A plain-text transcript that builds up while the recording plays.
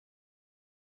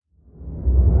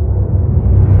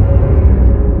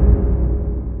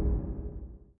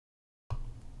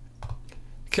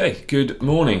Okay, good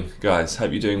morning guys,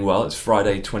 hope you're doing well. It's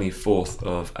Friday 24th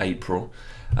of April.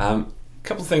 Couple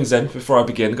of things then before I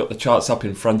begin. Got the charts up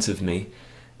in front of me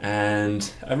and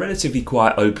a relatively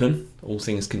quiet open, all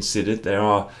things considered. There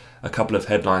are a couple of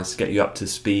headlines to get you up to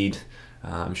speed.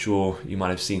 I'm sure you might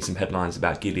have seen some headlines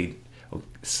about Gilead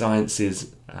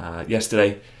Sciences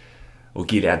yesterday, or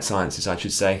Gilead Sciences I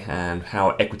should say, and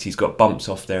how equities got bumped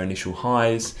off their initial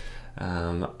highs.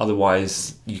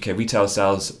 Otherwise, UK retail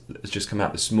sales has just come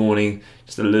out this morning,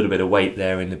 just a little bit of weight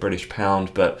there in the British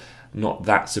pound, but not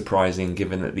that surprising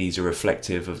given that these are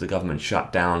reflective of the government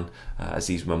shutdown, as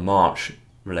these were March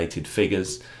related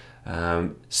figures.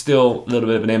 Still a little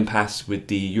bit of an impasse with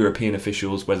the European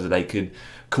officials whether they could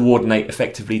coordinate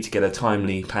effectively to get a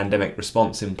timely pandemic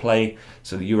response in play.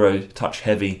 So the euro touch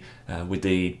heavy, with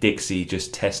the Dixie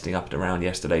just testing up and around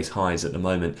yesterday's highs at the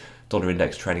moment. Dollar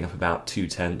index trading up about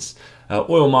 0.2.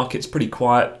 Oil market's pretty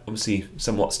quiet, obviously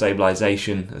somewhat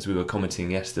stabilisation as we were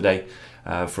commenting yesterday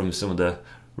from some of the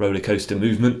roller coaster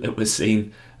movement that was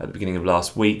seen at the beginning of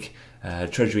last week.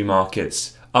 Treasury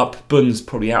markets up, bunds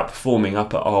probably outperforming,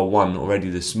 up at R1 already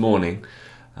this morning.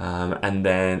 And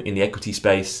then in the equity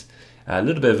space, a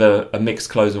little bit of a mixed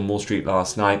close on Wall Street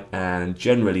last night and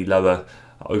generally lower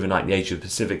overnight in the Asia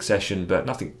Pacific session, but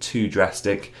nothing too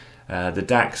drastic. The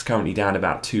DAX currently down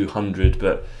about 200,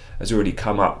 but has already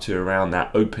come up to around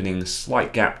that opening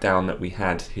slight gap down that we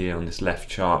had here on this left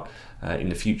chart in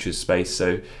the futures space.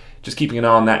 So just keeping an eye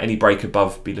on that. Any break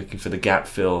above, be looking for the gap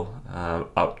fill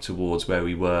up towards where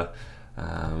we were.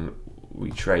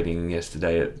 We trading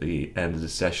yesterday at the end of the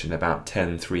session about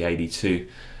 10,382,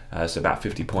 so about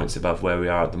 50 points above where we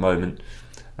are at the moment.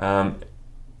 But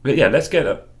yeah, let's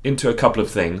get into a couple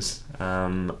of things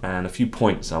and a few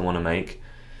points I want to make.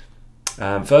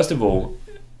 First of all,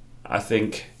 I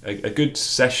think a good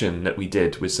session that we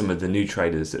did with some of the new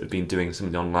traders that have been doing some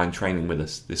of the online training with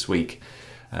us this week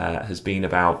has been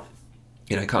about,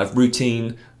 kind of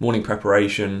routine morning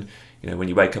preparation. When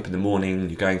you wake up in the morning,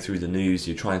 you're going through the news,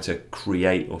 you're trying to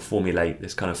create or formulate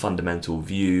this kind of fundamental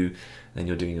view, then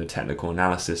you're doing your technical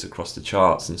analysis across the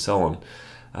charts and so on.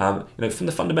 From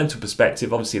the fundamental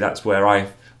perspective, obviously that's where I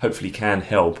hopefully can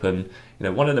help. And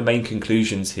one of the main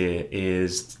conclusions here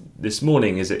is this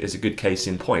morning is a good case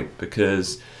in point,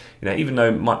 because even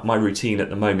though my routine at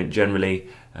the moment generally,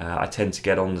 I tend to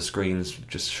get on the screens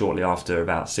just shortly after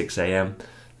about 6 a.m.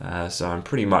 So I'm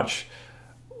pretty much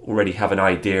already have an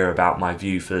idea about my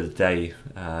view for the day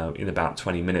in about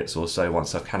 20 minutes or so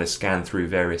once I've kind of scanned through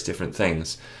various different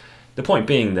things. The point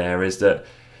being there is that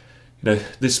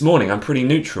this morning I'm pretty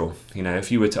neutral.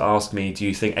 If you were to ask me, do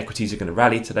you think equities are going to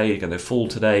rally today, are going to fall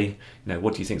today,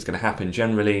 what do you think is going to happen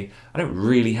generally, I don't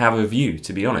really have a view,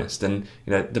 to be honest. And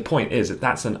the point is that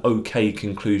that's an okay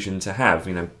conclusion to have.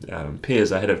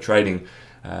 Piers, our head of trading,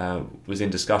 was in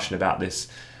discussion about this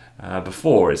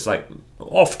before. It's like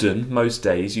often, most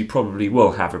days, you probably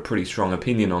will have a pretty strong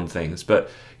opinion on things, but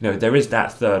there is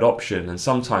that third option, and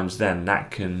sometimes then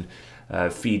that can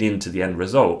feed into the end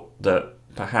result that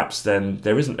perhaps then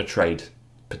there isn't a trade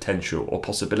potential or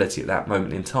possibility at that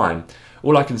moment in time.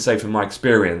 All I can say from my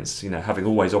experience, having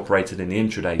always operated in the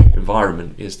intraday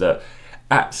environment, is that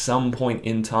at some point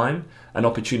in time an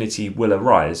opportunity will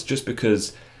arise. Just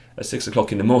because at 6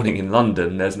 o'clock in the morning in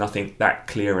London there's nothing that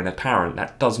clear and apparent,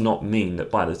 that does not mean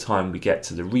that by the time we get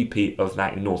to the repeat of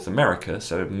that in North America,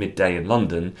 so midday in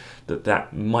London,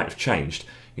 that might have changed.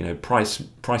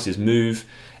 Prices move,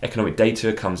 economic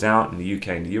data comes out in the UK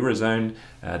and the Eurozone,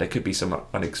 there could be some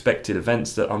unexpected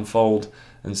events that unfold,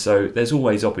 and so there's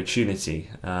always opportunity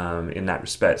in that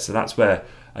respect. So that's where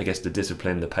I guess the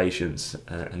discipline, the patience,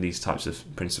 and these types of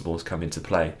principles come into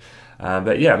play.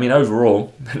 But yeah,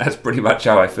 overall, that's pretty much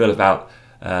how I feel about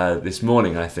this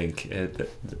morning. I think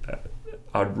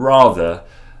I'd rather,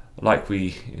 like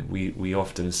we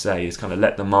often say, is kind of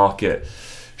let the market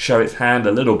show its hand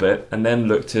a little bit and then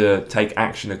look to take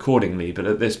action accordingly. But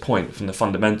at this point, from the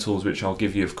fundamentals, which I'll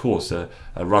give you of course a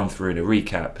run through and a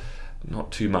recap,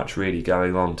 not too much really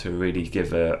going on to really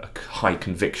give a high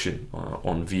conviction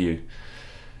on view.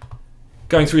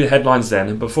 Going through the headlines then,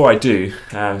 and before I do,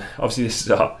 obviously this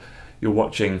is you're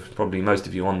watching, probably most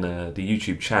of you, on the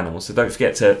YouTube channel, so don't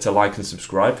forget to like and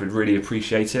subscribe. We'd really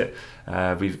appreciate it.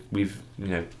 We've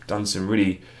done some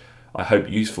really, I hope,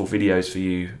 useful videos for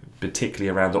you, particularly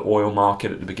around the oil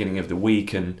market at the beginning of the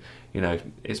week, and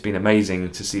it's been amazing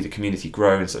to see the community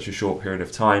grow in such a short period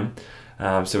of time.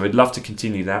 So we'd love to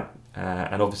continue that,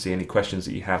 and obviously any questions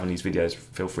that you have on these videos,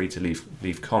 feel free to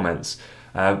leave comments.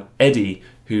 Eddie,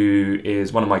 who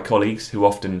is one of my colleagues who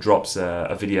often drops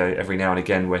a video every now and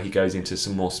again where he goes into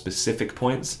some more specific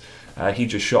points, he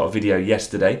just shot a video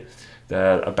yesterday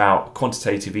They're about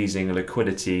quantitative easing,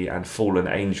 liquidity, and fallen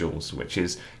angels, which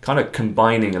is kind of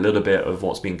combining a little bit of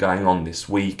what's been going on this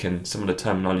week and some of the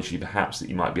terminology perhaps that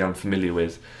you might be unfamiliar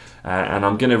with. And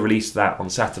I'm going to release that on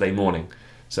Saturday morning.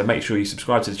 So make sure you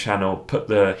subscribe to the channel,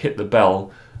 hit the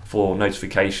bell for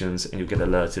notifications, and you'll get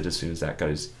alerted as soon as that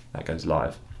goes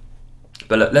live.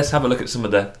 But let's have a look at some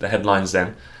of the headlines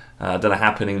then that are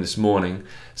happening this morning.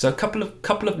 So a couple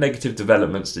of negative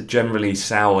developments that generally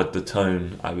soured the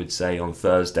tone, I would say, on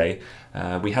Thursday.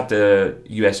 We had the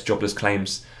US jobless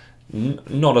claims,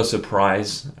 not a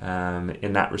surprise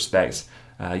in that respect.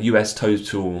 US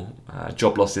total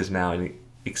job losses now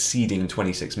exceeding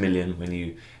 26 million when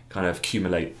you kind of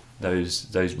accumulate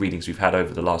those readings we've had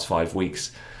over the last 5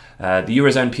 weeks. The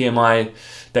Eurozone PMI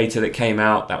data that came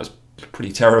out, that was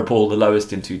pretty terrible, the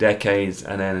lowest in 2 decades,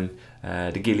 and then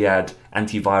the Gilead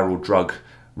antiviral drug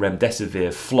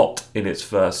Remdesivir flopped in its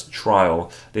first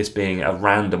trial, this being a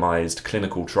randomized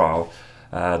clinical trial.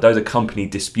 Though the company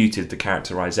disputed the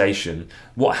characterization,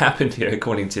 what happened here,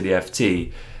 according to the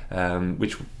FT,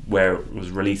 where it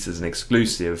was released as an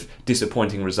exclusive,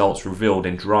 disappointing results revealed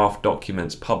in draft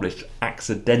documents published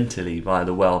accidentally by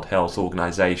the World Health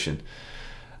Organization.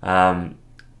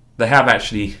 They have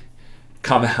actually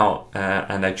come out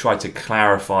and they tried to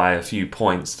clarify a few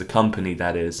points, the company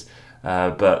that is,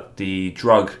 but the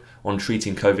drug on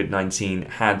treating COVID-19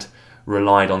 had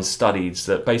relied on studies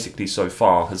that basically so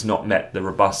far has not met the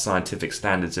robust scientific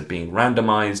standards of being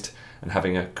randomized and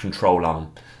having a control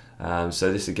arm.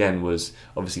 So this again was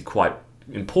obviously quite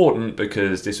important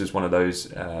because this was one of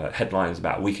those headlines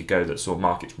about a week ago that saw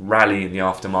markets rally in the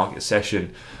aftermarket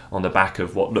session on the back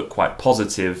of what looked quite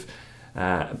positive.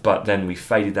 But then we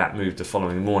faded that move the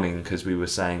following morning because we were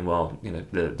saying, well, you know,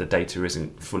 the data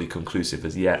isn't fully conclusive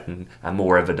as yet, and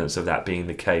more evidence of that being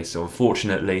the case. So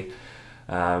unfortunately,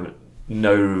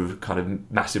 no kind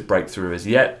of massive breakthrough as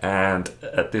yet. And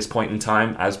at this point in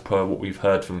time, as per what we've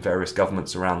heard from various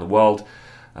governments around the world,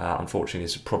 unfortunately,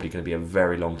 it's probably going to be a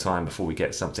very long time before we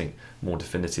get something more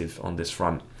definitive on this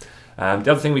front. The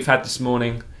other thing we've had this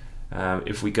morning,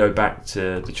 if we go back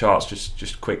to the charts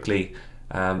just quickly,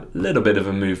 a little bit of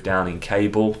a move down in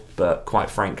cable, but quite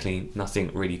frankly,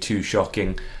 nothing really too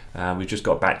shocking. We just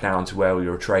got back down to where we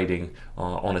were trading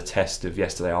on a test of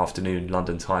yesterday afternoon,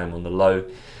 London time, on the low.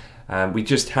 We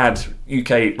just had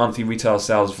UK monthly retail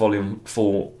sales volume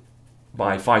fall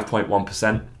by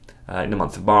 5.1% in the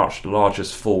month of March, the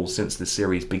largest fall since the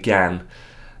series began,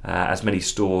 as many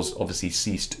stores obviously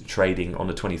ceased trading on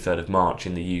the 23rd of March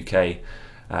in the UK.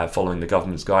 Following the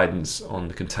government's guidance on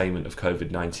the containment of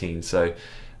COVID-19. So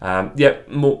yeah,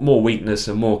 more weakness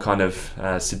and more kind of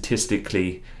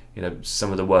statistically, you know,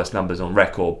 some of the worst numbers on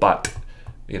record, but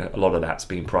you know, a lot of that's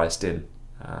being priced in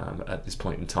at this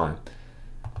point in time.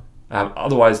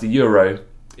 Otherwise, the euro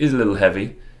is a little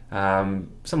heavy,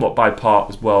 somewhat by part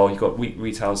as well. You've got weak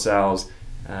retail sales,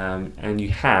 and you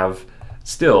have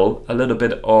still a little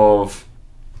bit of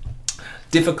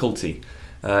difficulty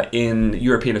in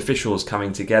European officials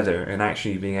coming together and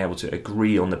actually being able to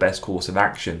agree on the best course of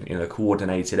action in a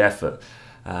coordinated effort.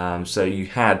 So you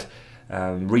had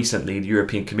recently the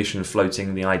European Commission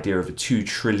floating the idea of a 2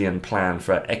 trillion plan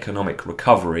for economic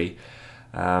recovery.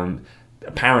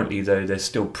 Apparently, though, there's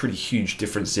still pretty huge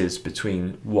differences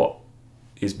between what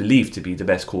is believed to be the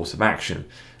best course of action,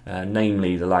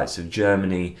 namely the likes of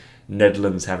Germany,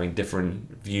 Netherlands having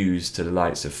different views to the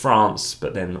likes of France,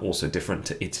 but then also different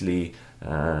to Italy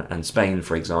and Spain,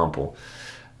 for example.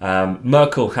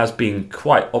 Merkel has been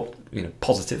quite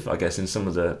positive, I guess, in some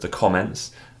of the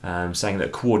comments, saying that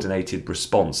a coordinated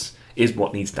response is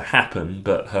what needs to happen,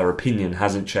 but her opinion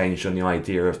hasn't changed on the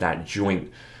idea of that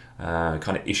joint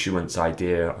kind of issuance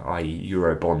idea, i.e.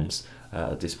 Euro bonds,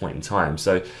 at this point in time.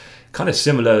 So kind of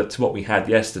similar to what we had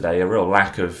yesterday, a real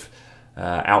lack of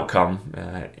outcome,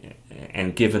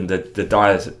 and given the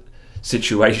dire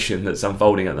situation that's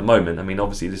unfolding at the moment. I mean,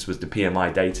 obviously this was the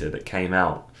PMI data that came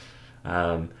out,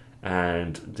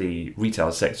 and the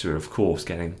retail sector, of course,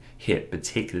 getting hit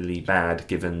particularly bad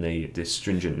given the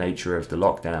stringent nature of the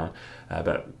lockdown,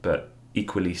 but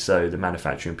equally so the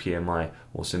manufacturing PMI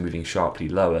also moving sharply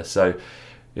lower. So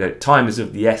you know, time is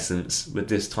of the essence with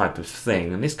this type of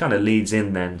thing, and this kind of leads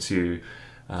in then to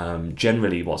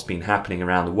generally what's been happening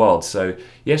around the world. So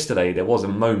yesterday there was a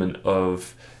moment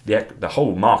of the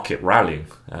whole market rallying,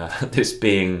 this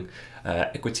being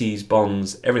equities,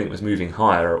 bonds, everything was moving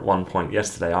higher at one point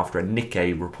yesterday after a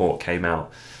Nikkei report came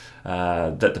out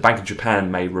that the Bank of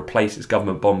Japan may replace its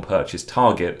government bond purchase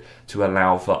target to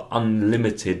allow for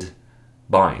unlimited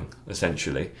buying,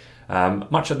 essentially.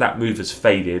 Much of that move has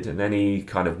faded, and any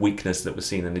kind of weakness that was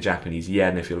seen in the Japanese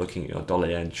yen, if you're looking at your dollar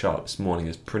yen chart this morning,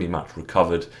 has pretty much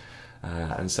recovered.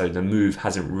 And so the move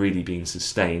hasn't really been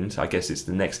sustained. I guess it's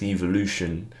the next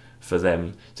evolution for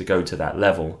them to go to that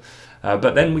level.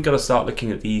 But then we've got to start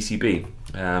looking at the ECB,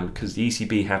 because the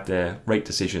ECB have their rate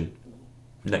decision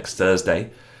next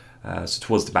Thursday, so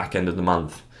towards the back end of the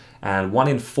month. And 1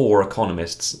 in 4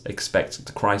 economists expect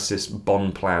the crisis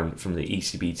bond plan from the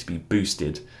ECB to be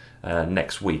boosted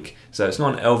next week. So it's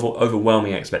not an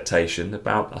overwhelming expectation,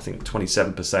 about I think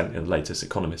 27% in the latest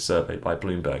economist survey by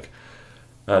Bloomberg.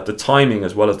 The timing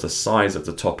as well as the size of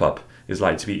the top-up is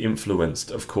likely to be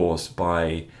influenced, of course,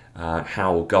 by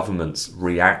how governments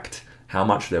react, how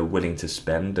much they're willing to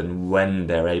spend, and when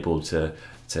they're able to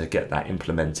get that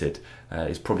implemented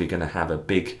is probably going to have a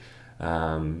big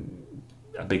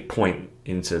point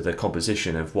into the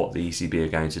composition of what the ECB are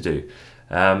going to do.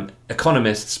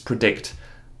 Economists predict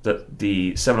that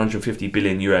the 750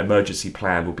 billion euro emergency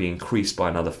plan will be increased by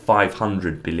another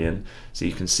 500 billion. So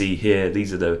you can see here,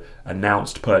 these are the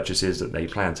announced purchases that they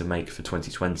plan to make for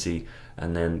 2020.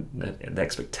 And then the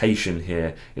expectation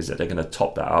here is that they're going to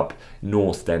top that up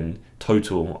north then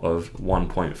total of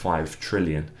 1.5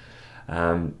 trillion.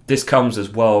 This comes as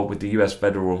well with the US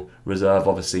Federal Reserve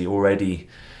obviously already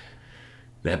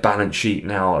their balance sheet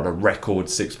now at a record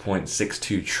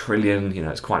 6.62 trillion. You know,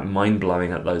 it's quite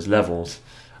mind-blowing at those levels.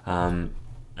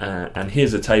 And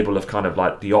here's a table of kind of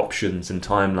like the options and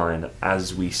timeline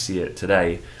as we see it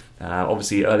today.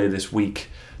 Obviously earlier this week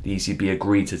the ECB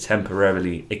agreed to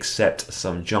temporarily accept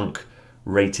some junk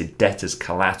rated debt as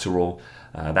collateral.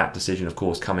 That decision of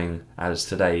course coming as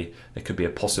today. There could be a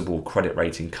possible credit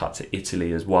rating cut to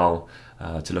Italy as well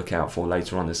to look out for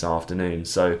later on this afternoon.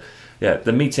 So yeah,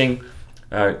 the meeting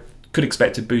could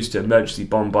expect to boost the emergency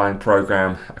bond buying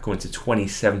program according to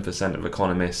 27% of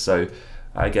economists. So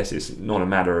I guess it's not a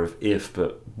matter of if,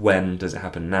 but when. Does it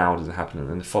happen now? Does it happen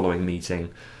in the following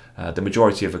meeting? The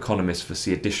majority of economists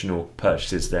foresee additional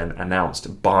purchases then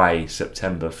announced by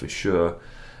September for sure.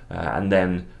 And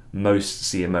then most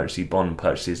see emergency bond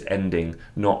purchases ending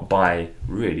not by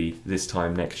really this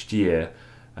time next year.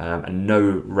 And no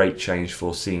rate change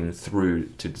foreseen through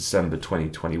to December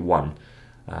 2021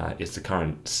 is the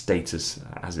current status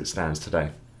as it stands today.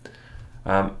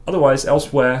 Otherwise,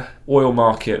 elsewhere, oil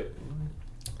market.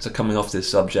 So coming off this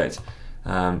subject,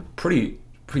 pretty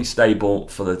stable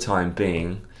for the time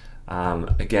being.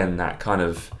 Again, that kind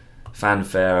of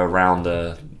fanfare around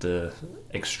the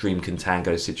extreme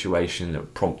contango situation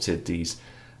that prompted these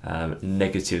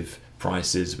negative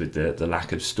prices with the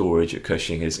lack of storage at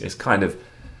Cushing is kind of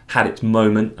had its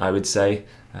moment, I would say.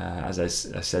 As I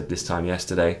said this time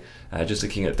yesterday, just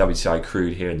looking at WTI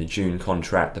crude here in the June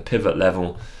contract, the pivot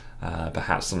level,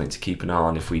 perhaps something to keep an eye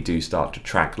on if we do start to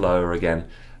track lower again.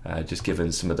 Just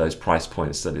given some of those price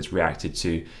points that it's reacted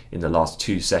to in the last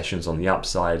 2 sessions on the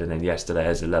upside, and then yesterday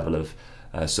as a level of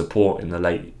support in the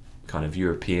late kind of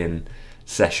European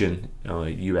session or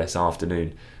US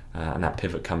afternoon, and that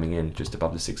pivot coming in just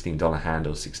above the $16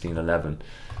 handle,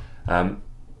 16.11.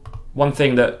 One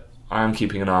thing that I am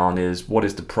keeping an eye on is what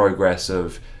is the progress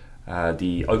of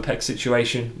the OPEC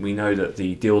situation. We know that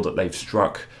the deal that they've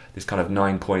struck, this kind of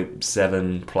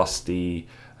 9.7 plus the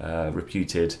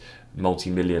reputed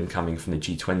multi-million coming from the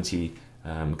G20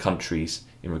 countries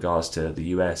in regards to the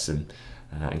US and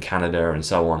Canada and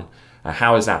so on.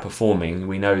 How is that performing?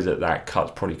 We know that that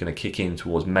cut's probably going to kick in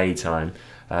towards May time.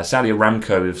 Saudi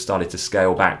Aramco have started to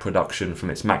scale back production from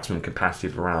its maximum capacity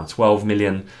of around 12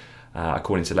 million,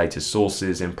 according to latest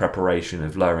sources, in preparation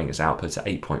of lowering its output to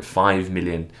 8.5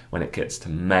 million when it gets to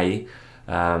May.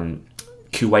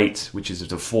 Kuwait, which is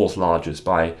the 4th largest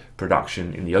by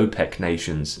production in the OPEC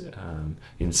nations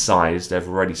in size, they've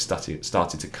already started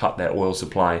to cut their oil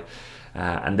supply.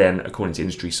 And then, according to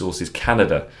industry sources,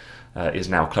 Canada is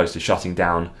now close to shutting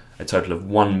down a total of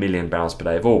 1 million barrels per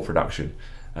day of oil production.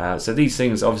 So these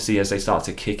things, obviously, as they start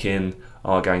to kick in,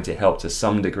 are going to help to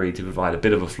some degree to provide a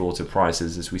bit of a floor to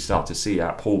prices as we start to see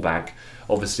that pullback.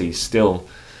 Obviously, still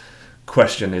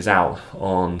question is out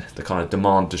on the kind of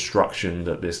demand destruction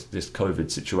that this COVID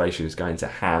situation is going to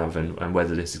have, and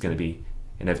whether this is going to be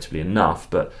inevitably enough.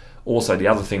 But also the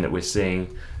other thing that we're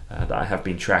seeing that I have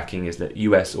been tracking is that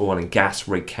US oil and gas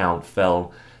rig count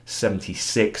fell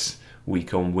 76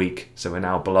 week on week, so we're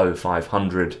now below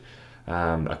 500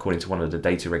 according to one of the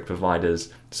data rig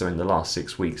providers. So in the last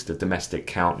 6 weeks, the domestic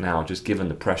count now, just given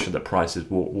the pressure that prices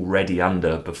were already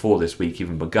under before this week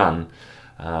even begun,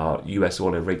 US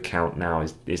oil and rig count now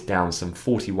is down some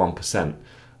 41%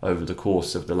 over the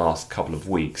course of the last couple of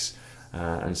weeks,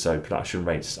 and so production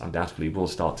rates undoubtedly will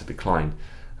start to decline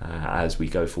as we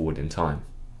go forward in time.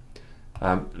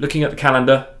 Looking at the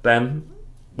calendar, then,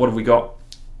 what have we got?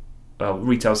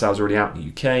 Retail sales are already out in the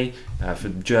UK. For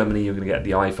Germany, you're going to get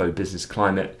the IFO business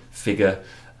climate figure.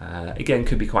 Again,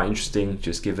 could be quite interesting,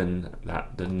 just given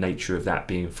that the nature of that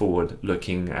being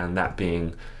forward-looking and that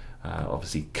being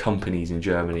obviously companies in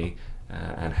Germany,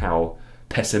 and how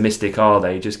pessimistic are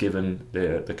they, just given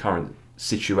the current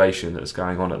situation that's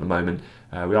going on at the moment.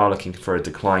 We are looking for a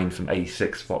decline from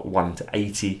 86.1 to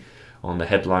 80 on the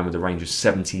headline, with a range of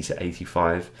 70 to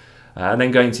 85. And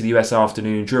then going to the US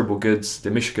afternoon, durable goods,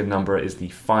 the Michigan number is the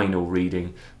final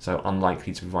reading, so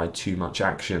unlikely to provide too much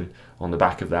action on the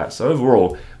back of that. So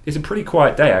overall, it's a pretty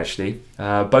quiet day actually,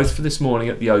 both for this morning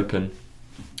at the open.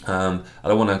 I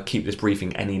don't want to keep this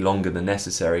briefing any longer than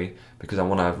necessary, because I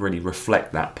want to really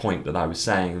reflect that point that I was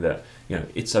saying, that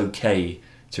it's okay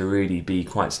to really be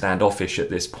quite standoffish at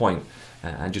this point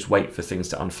and just wait for things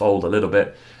to unfold a little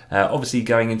bit. Obviously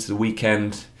going into the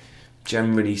weekend,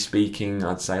 generally speaking,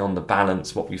 I'd say on the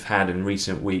balance, what we've had in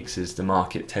recent weeks is the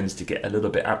market tends to get a little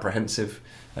bit apprehensive,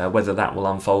 whether that will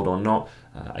unfold or not.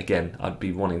 Again, I'd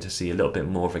be wanting to see a little bit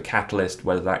more of a catalyst,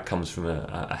 whether that comes from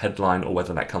a headline or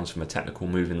whether that comes from a technical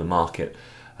move in the market,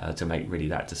 to make really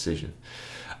that decision.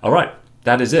 All right,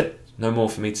 that is it. No more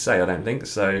for me to say, I don't think.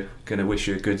 So going to wish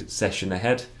you a good session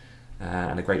ahead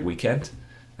and a great weekend.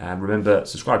 Remember,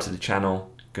 subscribe to the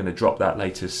channel. Going to drop that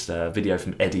latest video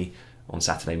from Eddie on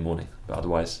Saturday morning. But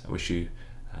otherwise, I wish you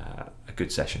a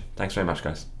good session. Thanks very much,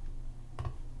 guys.